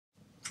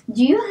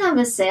Do you have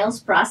a sales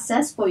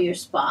process for your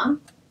spa?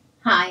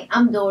 Hi,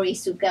 I'm Dori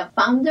Suka,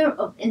 founder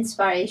of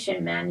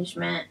Inspiration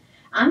Management.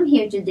 I'm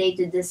here today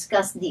to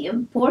discuss the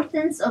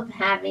importance of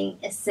having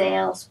a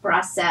sales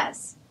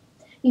process.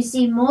 You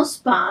see, most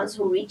spas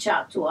who reach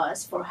out to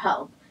us for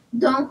help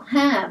don't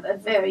have a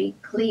very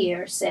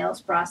clear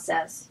sales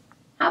process.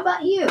 How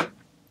about you?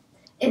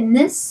 In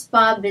this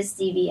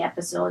SpaBizTV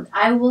episode,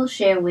 I will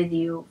share with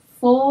you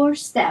 4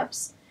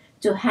 steps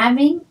to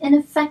having an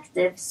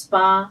effective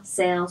spa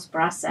sales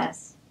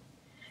process.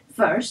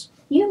 First,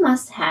 you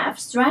must have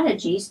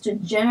strategies to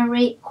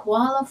generate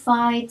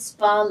qualified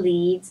spa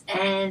leads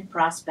and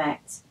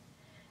prospects.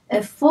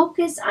 A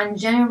focus on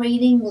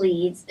generating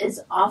leads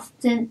is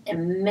often a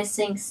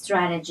missing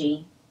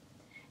strategy.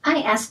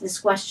 I asked this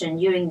question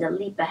during the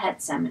Leap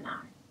Ahead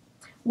seminar.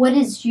 What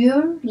is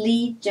your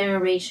lead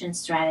generation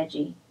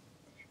strategy?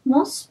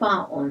 Most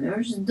spa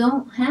owners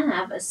don't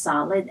have a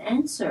solid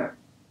answer.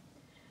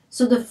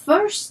 So the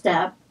first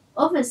step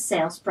of a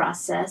sales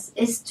process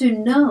is to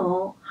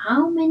know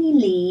how many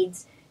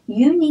leads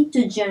you need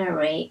to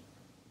generate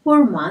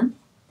per month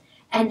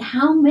and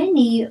how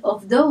many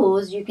of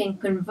those you can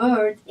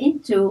convert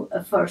into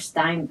a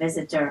first-time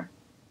visitor.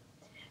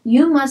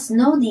 You must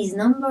know these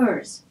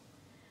numbers.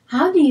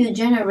 How do you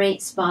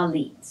generate spa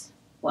leads?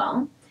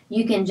 Well,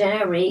 you can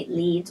generate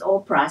leads or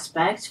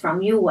prospects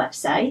from your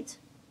website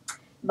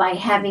by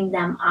having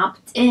them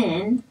opt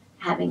in,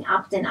 having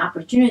opt-in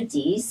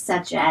opportunities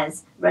such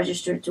as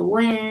register to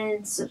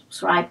win,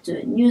 subscribe to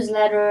a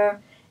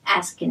newsletter,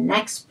 ask an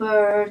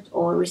expert,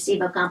 or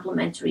receive a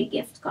complimentary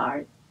gift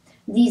card.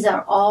 These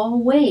are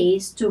all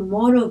ways to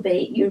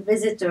motivate your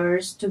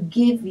visitors to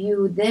give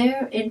you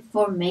their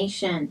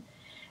information.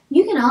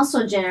 You can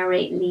also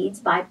generate leads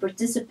by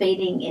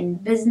participating in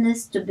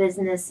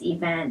business-to-business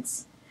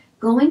events,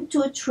 going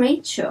to a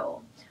trade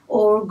show,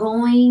 or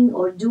going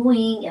or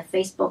doing a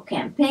Facebook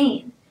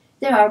campaign.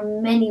 There are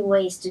many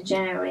ways to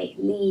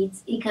generate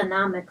leads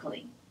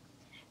economically.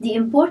 The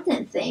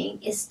important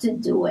thing is to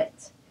do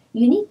it.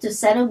 You need to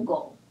set a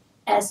goal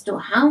as to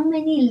how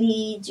many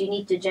leads you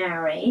need to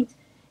generate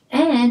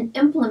and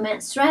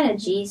implement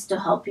strategies to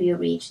help you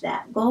reach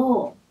that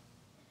goal.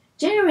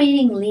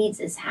 Generating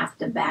leads is half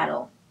the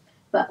battle,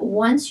 but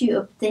once you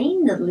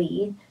obtain the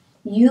lead,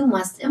 you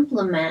must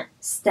implement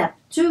step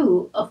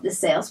 2 of the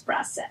sales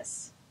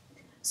process.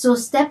 So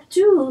step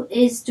 2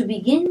 is to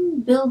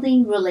begin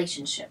building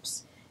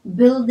relationships,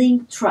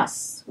 building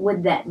trust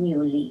with that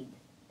new lead.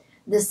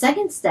 The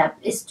second step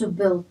is to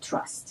build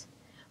trust.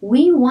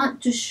 We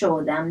want to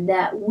show them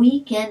that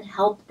we can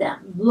help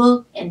them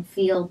look and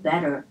feel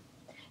better,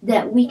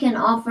 that we can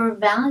offer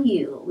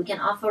value, we can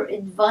offer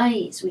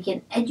advice, we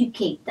can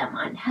educate them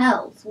on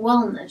health,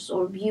 wellness,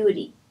 or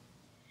beauty.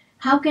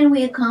 How can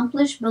we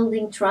accomplish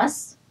building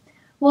trust?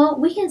 Well,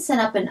 we can set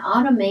up an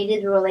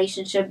automated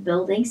relationship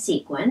building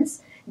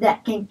sequence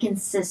that can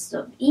consist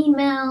of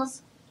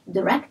emails,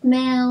 direct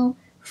mail,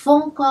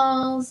 phone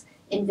calls,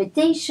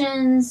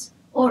 invitations,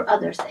 or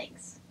other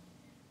things.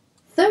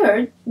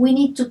 Third, we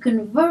need to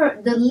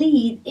convert the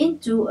lead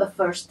into a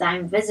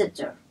first-time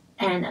visitor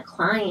and a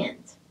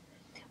client.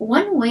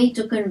 One way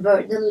to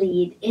convert the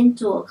lead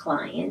into a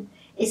client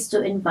is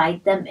to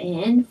invite them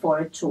in for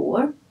a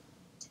tour,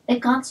 a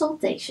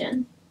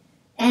consultation,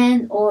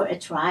 and/or a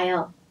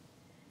trial.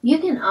 You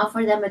can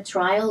offer them a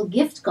trial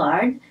gift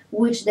card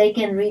which they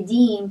can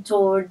redeem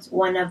towards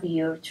one of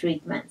your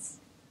treatments.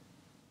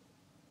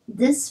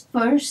 This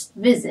first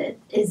visit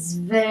is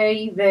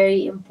very,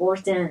 very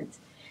important.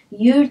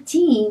 Your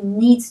team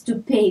needs to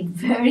pay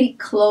very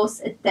close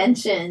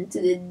attention to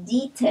the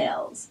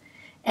details,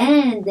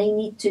 and they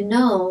need to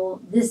know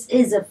this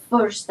is a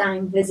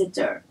first-time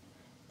visitor.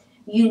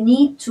 You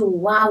need to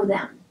wow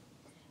them,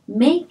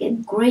 make a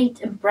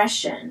great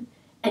impression,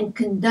 and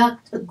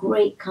conduct a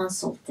great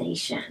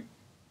consultation.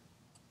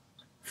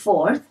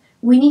 Fourth,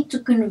 we need to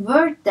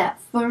convert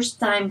that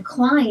first-time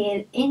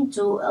client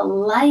into a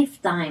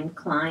lifetime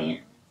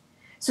client.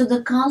 So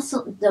the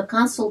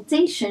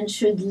consultation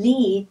should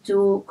lead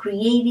to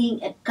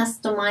creating a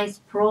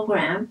customized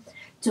program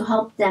to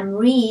help them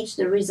reach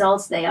the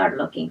results they are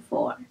looking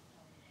for.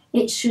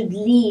 It should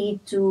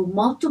lead to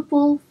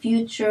multiple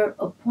future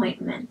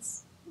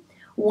appointments.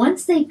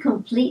 Once they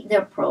complete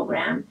their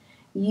program,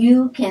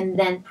 you can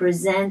then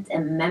present a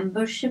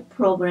membership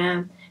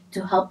program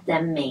to help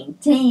them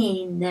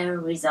maintain their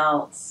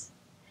results.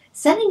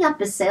 Setting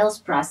up a sales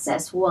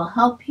process will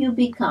help you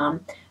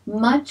become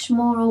much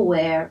more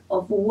aware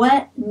of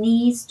what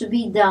needs to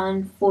be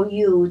done for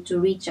you to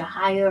reach a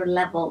higher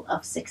level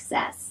of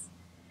success.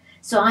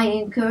 So I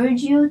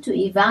encourage you to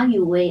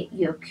evaluate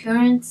your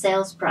current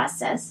sales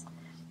process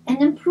and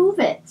improve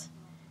it.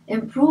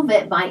 Improve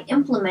it by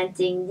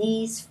implementing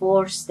these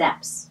 4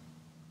 steps.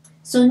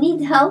 So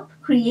need help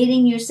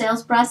creating your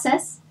sales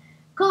process?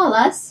 Call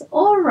us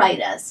or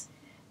write us.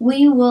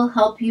 We will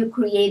help you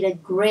create a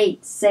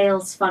great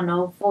sales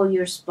funnel for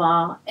your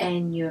spa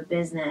and your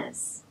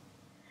business.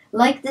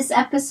 Like this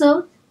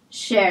episode?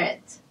 Share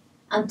it.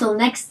 Until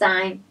next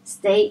time,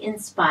 stay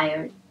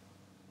inspired.